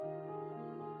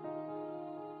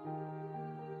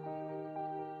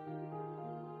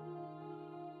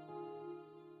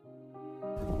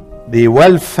The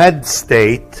well-fed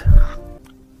state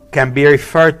can be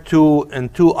referred to in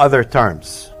two other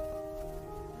terms: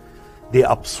 the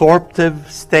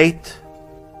absorptive state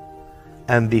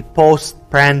and the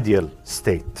postprandial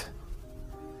state.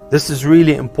 This is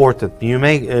really important. You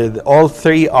make all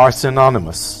three are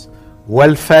synonymous: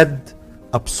 well-fed,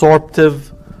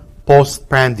 absorptive,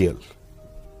 postprandial.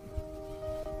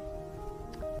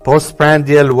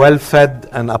 Postprandial, well-fed,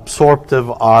 and absorptive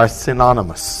are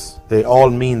synonymous. They all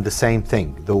mean the same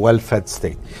thing, the well-fed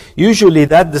state. Usually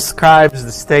that describes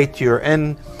the state you're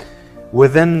in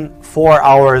within 4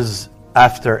 hours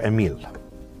after a meal.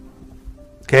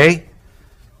 Okay?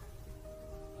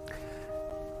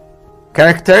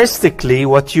 Characteristically,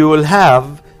 what you will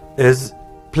have is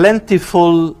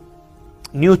plentiful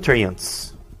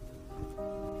nutrients.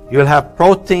 You'll have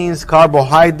proteins,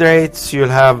 carbohydrates, you'll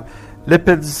have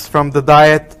lipids from the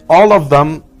diet. All of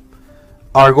them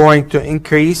are going to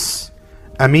increase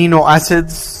amino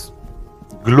acids,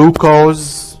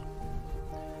 glucose,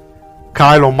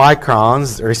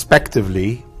 chylomicrons,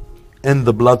 respectively, in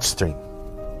the bloodstream.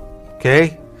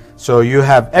 Okay? So you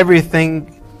have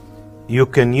everything you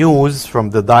can use from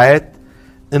the diet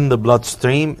in the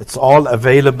bloodstream. It's all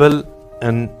available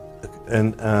in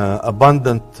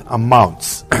abundant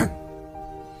amounts.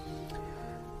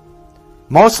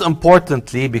 Most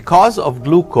importantly, because of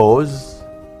glucose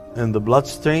in the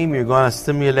bloodstream, you're going to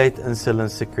stimulate insulin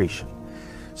secretion.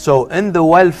 So in the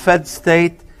well-fed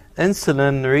state,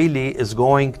 insulin really is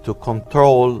going to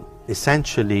control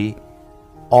essentially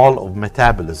all of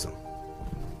metabolism.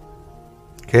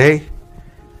 Okay?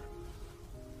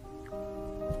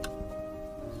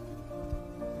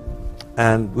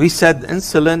 And we said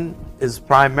insulin is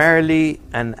primarily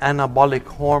an anabolic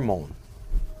hormone.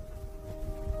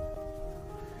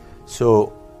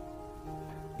 So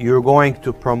you're going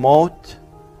to promote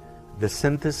the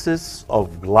synthesis of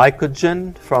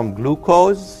glycogen from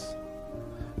glucose.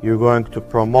 You're going to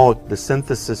promote the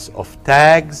synthesis of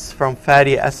tags from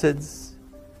fatty acids.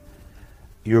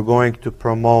 You're going to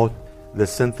promote the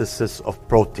synthesis of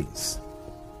proteins.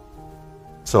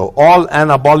 So all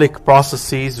anabolic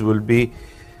processes will be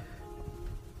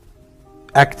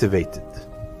activated.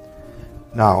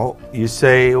 Now, you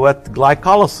say, what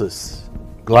glycolysis?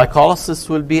 Glycolysis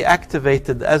will be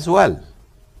activated as well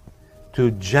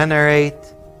to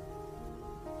generate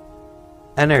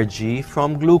energy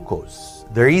from glucose.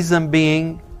 The reason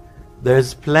being,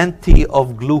 there's plenty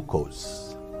of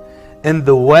glucose. In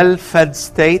the well-fed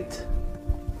state,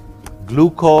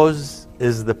 glucose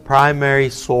is the primary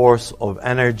source of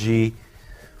energy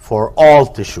for all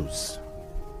tissues.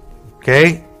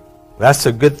 Okay? That's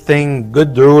a good thing,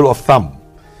 good rule of thumb.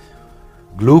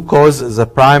 Glucose is a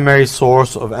primary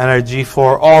source of energy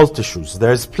for all tissues.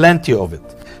 There's plenty of it.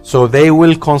 So they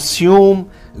will consume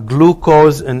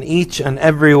glucose in each and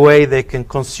every way they can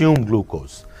consume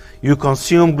glucose. You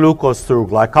consume glucose through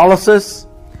glycolysis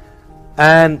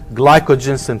and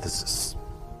glycogen synthesis.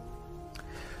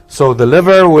 So the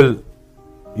liver will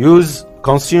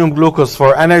consume glucose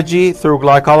for energy through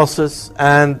glycolysis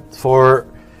and for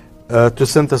to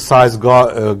synthesize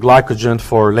glycogen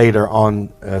for later on,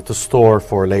 to store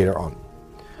for later on.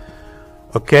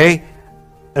 Okay?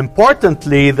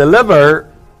 Importantly, the liver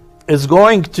is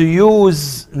going to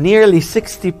use nearly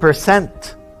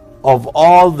 60% of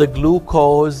all the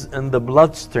glucose in the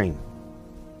bloodstream.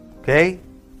 Okay?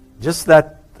 Just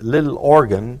that little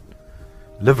organ,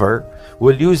 liver,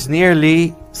 will use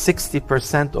nearly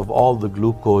 60% of all the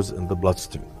glucose in the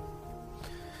bloodstream.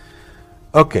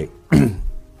 Okay.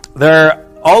 There are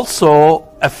also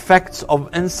effects of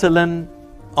insulin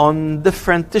on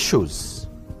different tissues.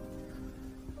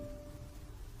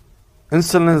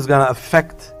 Insulin is going to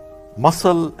affect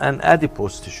muscle and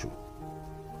adipose tissue.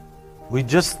 We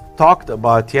just talked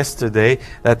about yesterday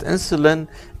that insulin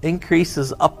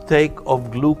increases uptake of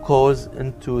glucose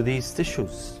into these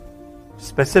tissues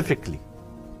specifically.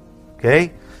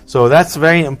 Okay? So that's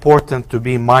very important to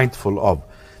be mindful of.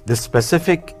 The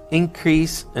specific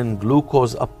increase in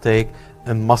glucose uptake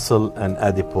in muscle and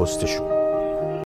adipose tissue.